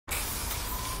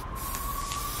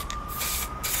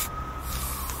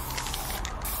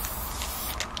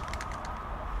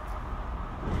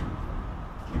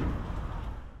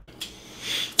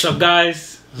What's up,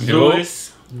 guys?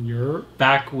 Lewis. You're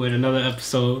back with another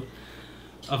episode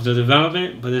of the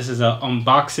development, but this is a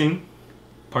unboxing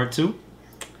part 2.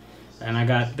 And I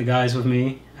got the guys with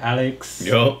me, Alex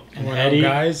and what Eddie.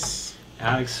 up, guys?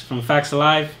 Alex from Facts of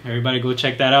Lyfe. Everybody go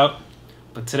check that out.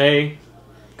 But today,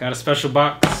 got a special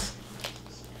box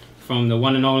from the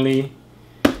one and only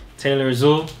Taller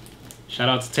Azlo. Shout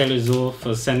out to Taller Azlo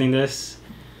for sending this.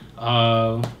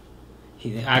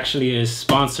 He actually is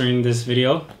sponsoring this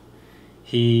video.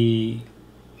 He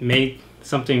made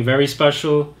something very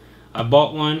special. I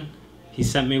bought one. He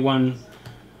sent me one.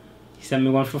 He sent me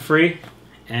one for free,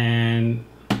 and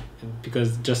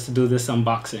because just to do this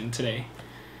unboxing today.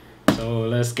 So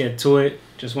let's get to it.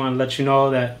 Just want to let you know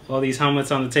that all these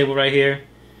helmets on the table right here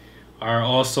are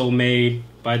also made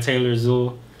by Taller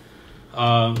Azlo.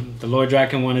 The Lord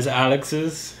Draken one is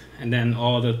Alex's, and then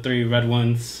all the 3 red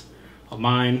ones are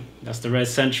mine. That's the Red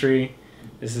Sentry.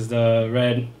 This is the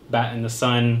red Bat in the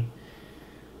Sun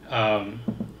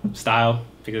style,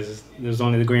 because there's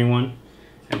only the green one,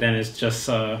 and then it's just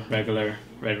a regular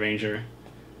Red Ranger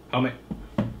helmet.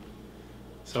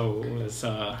 So let's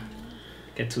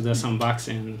get to this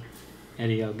unboxing.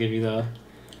 Eddie, I'll give you the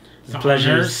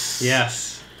pleasures.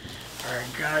 Yes. All right,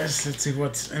 guys. Let's see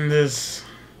what's in this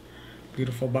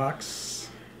beautiful box.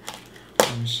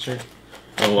 Straight.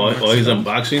 While he's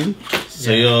unboxing,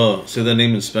 say the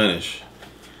name in Spanish.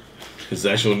 His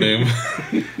actual name.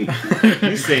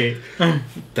 You say it.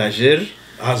 Taller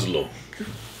Azlo.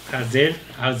 Taller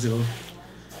Azlo.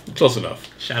 Close enough.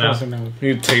 Shout out.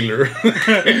 You Taylor.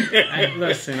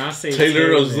 Listen, I'll say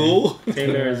Taller Azul.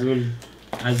 Taller Azul.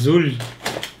 Azul.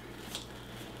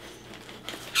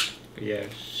 But yeah.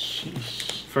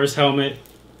 First helmet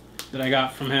that I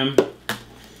got from him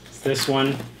is this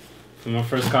one from my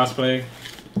first cosplay.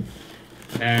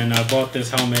 And I bought this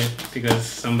helmet because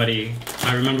somebody, if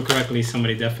I remember correctly,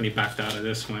 somebody definitely backed out of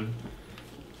this one.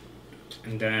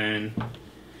 And then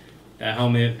that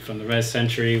helmet from the Red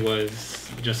Sentry was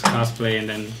just a cosplay, and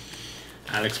then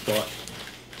Alex bought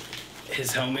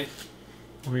his helmet.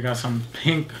 We got some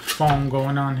pink foam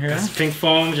going on here. This pink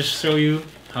foam, just to show you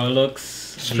how it looks.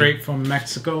 Straight from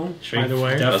Mexico, by the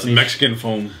way. That's Mexican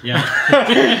foam. Yeah.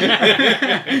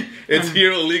 It's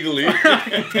here illegally.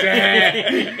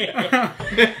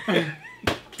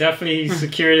 Definitely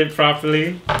secured it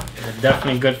properly.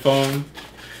 Definitely good foam.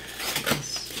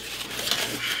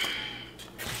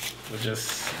 We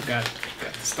just got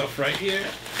the stuff right here.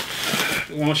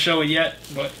 We won't show it yet,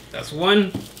 but that's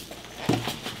one. Then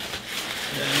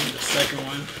the second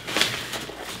one.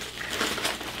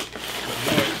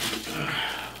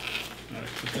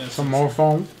 Some more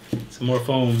foam. Some more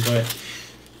foam, but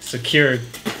secured.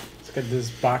 Let's get this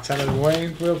box out of the way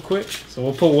real quick. So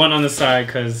we'll put one on the side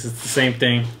because it's the same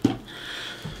thing.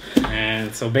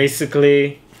 And so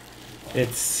basically,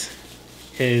 it's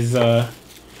his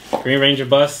Green Ranger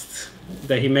bust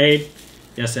that he made.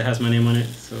 Yes, it has my name on it,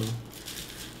 so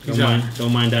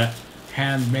don't mind that.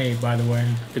 Handmade, by the way.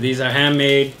 But these are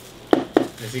handmade.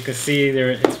 As you can see,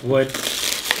 it's wood.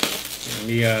 Let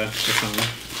me just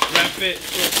wrap it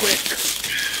real quick.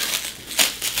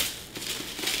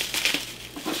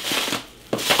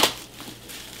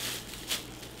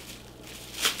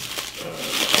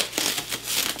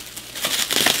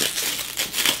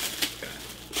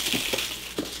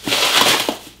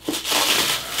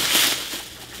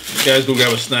 Guys, go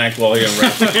grab a snack while he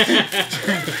unwraps it.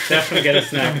 Definitely get a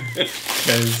snack.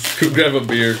 Go grab a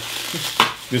beer.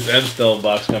 This M-Style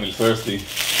box got me thirsty.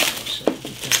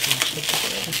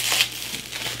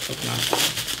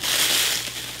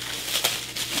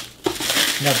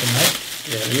 Got the knife?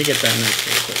 Yeah, let me get that knife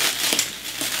real quick.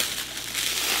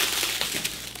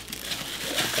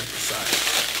 Cut the side.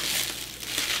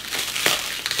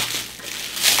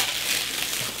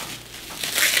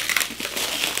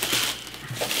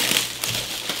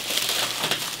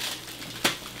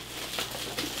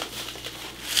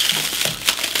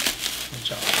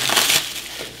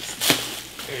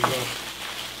 There you go.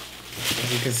 As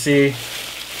you can see,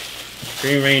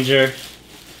 Green Ranger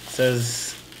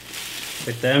says,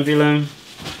 with the emblem,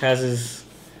 has his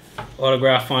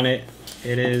autograph on it.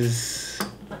 It is,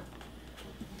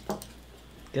 I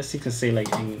guess you can say, like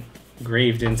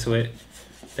engraved into it.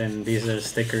 Then these are the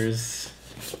stickers.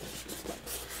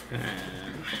 And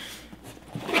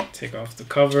take off the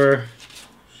cover.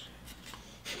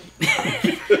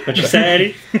 What you say,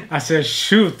 Eddie? I said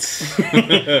shoot.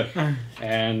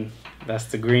 And that's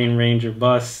the Green Ranger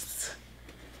bust.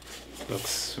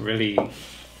 Looks really,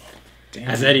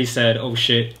 as Eddie said, oh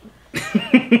shit.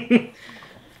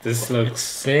 This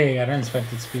looks big. I didn't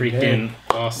expect it to be freaking big.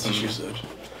 awesome. She said.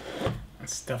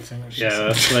 That's definitely what she Yeah, said.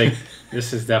 that's like,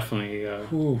 this is definitely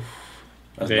Ooh,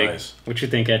 That's big. nice. What you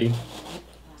think, Eddie?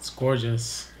 it's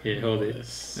gorgeous. Here, hold it.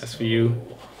 This. That's for you.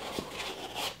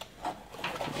 One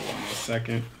more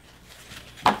second.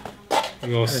 We That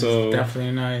is also,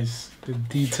 definitely nice. The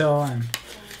detail and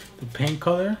the paint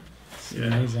color. It's Yeah.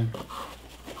 amazing.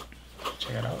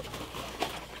 Check it out.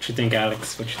 what you think,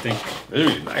 Alex? What you think? It's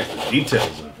really nice. The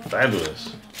details are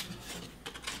fabulous.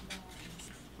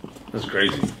 That's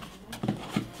crazy.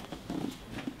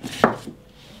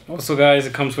 Also, guys,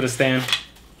 it comes with a stand.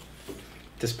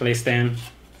 Display stand.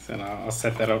 So I'll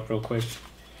set that up real quick.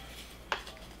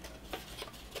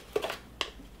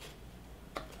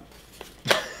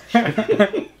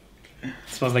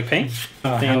 Smells like paint?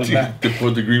 Thing on the back. They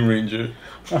put the Green Ranger.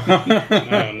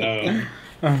 Oh,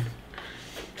 no.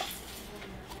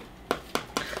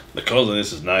 The colors on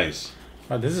this is nice.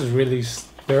 Oh, this is really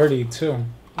sturdy too.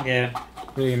 Yeah.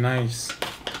 Really nice.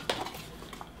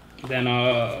 Then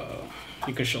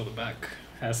you can show the back.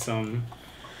 Has some.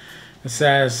 It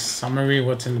says, I'm gonna read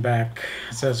what's in the back.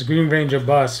 It says, Green Ranger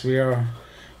bus.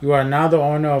 You are now the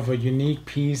owner of a unique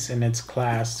piece in its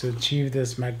class. To achieve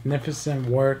this magnificent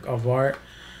work of art,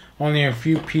 only a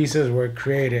few pieces were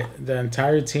created. The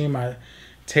entire team at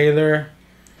Taller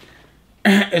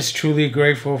is truly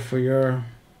grateful for your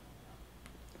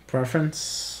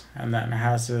preference. And then it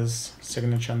has his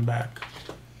signature on the back.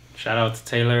 Shout out to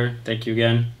Taylor. Thank you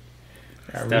again. Yeah,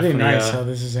 It's really definitely, nice how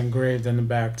this is engraved in the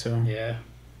back too. Yeah.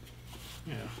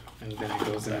 Yeah. And then it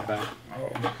goes in the back. Oh,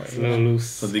 It's a little loose.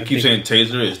 So they I keep think saying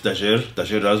Taser is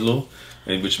Taller Azlo,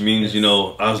 and which means, you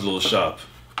know, Azlo's shop.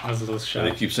 that was a little And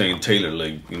they shot. keep saying Taylor,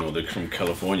 like, you know, they're from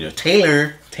California.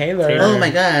 Taylor. Taylor. Taylor. Oh my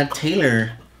God,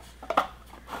 Taylor.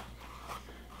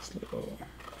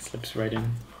 Slips right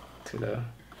in to the.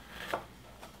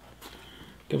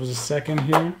 Give us a second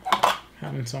here.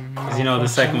 Having some. Because you know the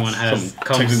second one has Some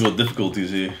comes. technical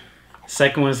difficulties here.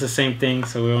 Second one is the same thing,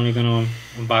 so we're only gonna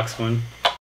unbox one.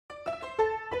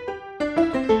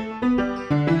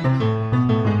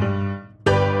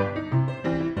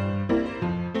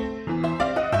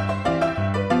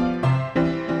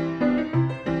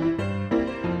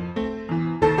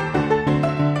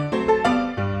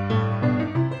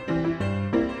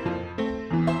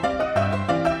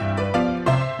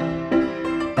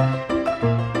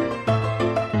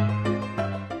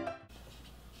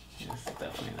 It's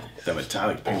definitely nice. That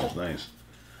metallic paint is nice.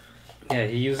 Yeah,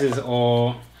 he uses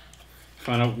all,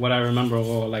 from what I remember,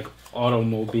 all like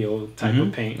automobile type of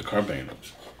The paint. car paint.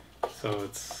 So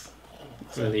it's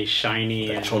really shiny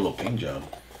That and cholo paint job.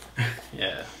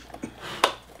 yeah.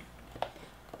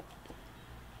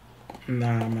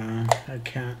 Nah, man, I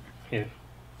can't. Yeah.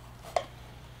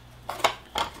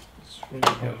 It's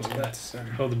really hard to get this in.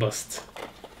 Hold the bust.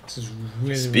 This is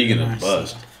really, Speaking really of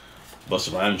nice. bust,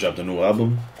 Busta Rhymes dropped a new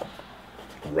album,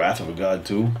 Wrath of a God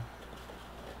 2.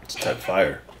 It's type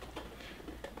fire.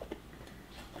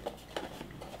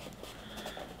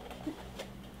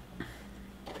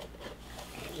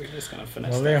 We're just gonna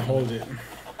finesse Well, that. they hold it.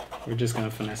 We're just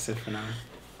gonna finesse it for now.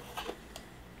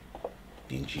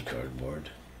 dingy cardboard.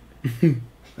 There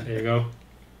you go.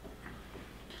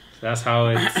 So that's how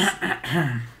it's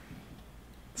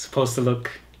supposed to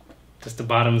look. Just the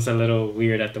bottom's a little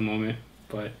weird at the moment,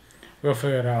 but We'll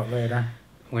figure it out later.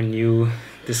 when you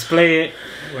display it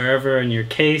wherever in your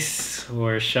case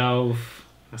or shelf,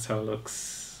 that's how it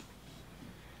looks.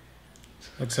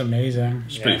 Looks amazing.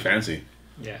 It's Yeah. pretty fancy.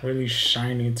 Yeah. Really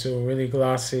shiny too. Really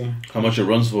glossy. How much it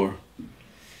runs for?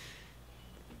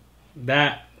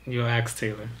 That you'll ask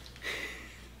Taylor.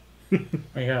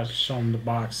 I gotta show him the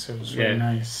box. It was really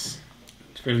Yeah. nice.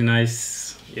 It's really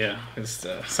nice. Yeah. It's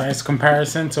Size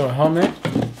comparison to a helmet.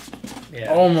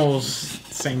 yeah.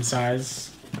 Almost same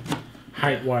size.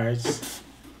 Height wise.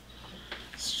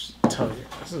 Tell you,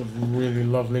 this is a really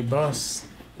lovely bus.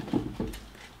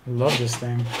 I love this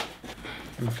thing.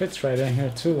 And it fits right in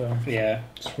here too though. Yeah.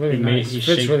 It's really He made- nice. he It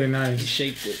fits shaped- really He nice.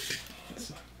 shaped it.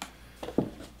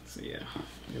 So yeah.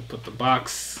 You'll put the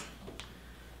box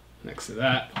next to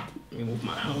that. Let me move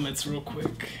my helmets real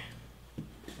quick.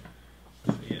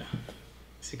 So yeah.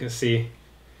 As you can see,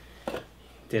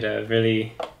 did a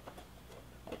really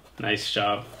nice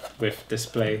job with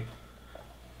display.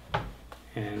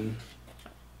 And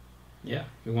yeah,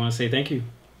 we want to say thank you.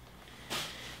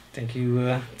 Thank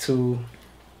you to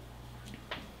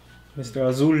Mr.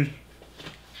 Azul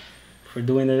for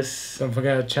doing this. Don't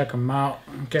forget to check them out.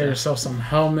 Get Yeah. yourself some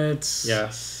helmets.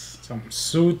 Yes. Some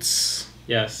suits.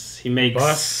 Yes. He makes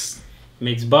Busts.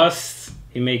 busts.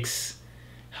 He makes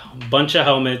a bunch of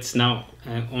helmets. Now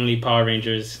only Power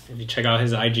Rangers. If you check out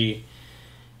his IG,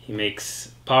 he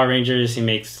makes Power Rangers. He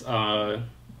makes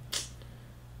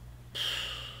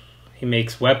He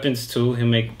makes weapons too. He'll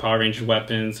make Power Ranger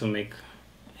weapons.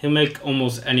 He'll make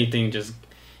almost anything. Just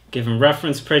give him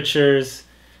reference pictures.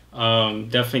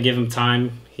 Definitely give him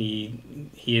time. He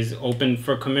is open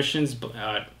for commissions,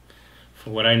 but for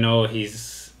what I know,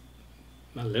 he's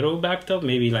a little backed up,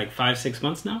 maybe like 5-6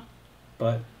 months now.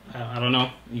 But I don't know.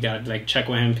 You gotta like check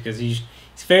with him because he's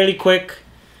fairly quick.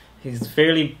 He's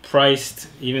fairly priced,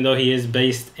 even though he is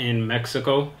based in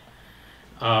Mexico.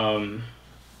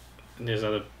 There's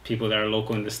other people that are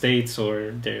local in the States,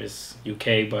 or there's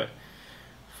UK, but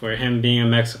for him being in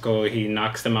Mexico, he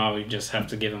knocks them out. You just have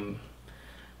to give him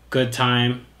good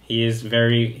time. He's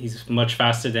much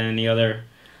faster than any other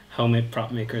helmet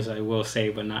prop makers, I will say,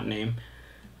 but not name.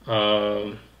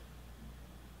 But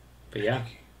yeah.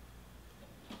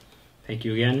 Thank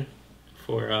you again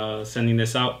for sending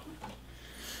this out.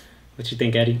 What you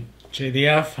think, Eddie?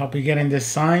 JDF, I'll be getting this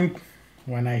signed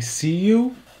when I see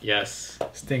you. Yes.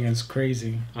 This thing is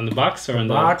crazy. On the box or on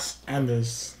the box and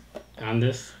this. On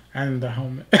this? And the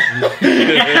helmet.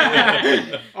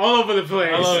 All over the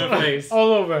place. All over the place.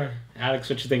 All over. Alex,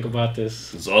 what you think about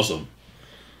this? It's awesome.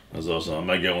 That's awesome. I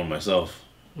might get one myself.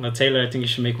 Well, Taylor, I think you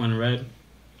should make one red,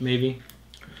 maybe.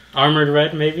 Armored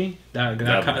red, maybe.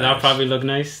 That'll probably look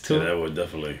nice too. Yeah, that would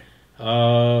definitely.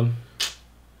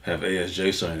 Have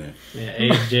ASJ sign it. Yeah,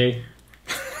 ASJ.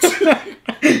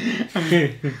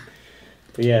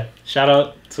 But yeah, shout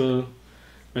out to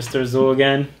Mr. Azul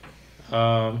again.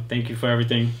 Thank you for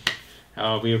everything.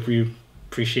 We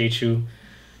appreciate you.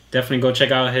 Definitely go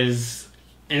check out his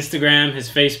Instagram, his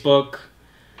Facebook.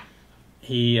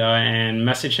 And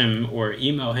message him or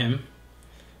email him,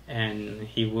 and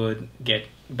he would get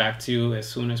back to you as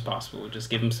soon as possible. Just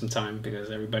give him some time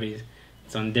because everybody's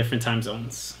on different time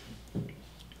zones.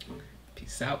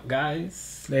 Peace out,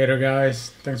 guys. Later, guys.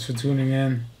 Thanks for tuning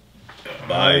in.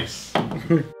 Bye.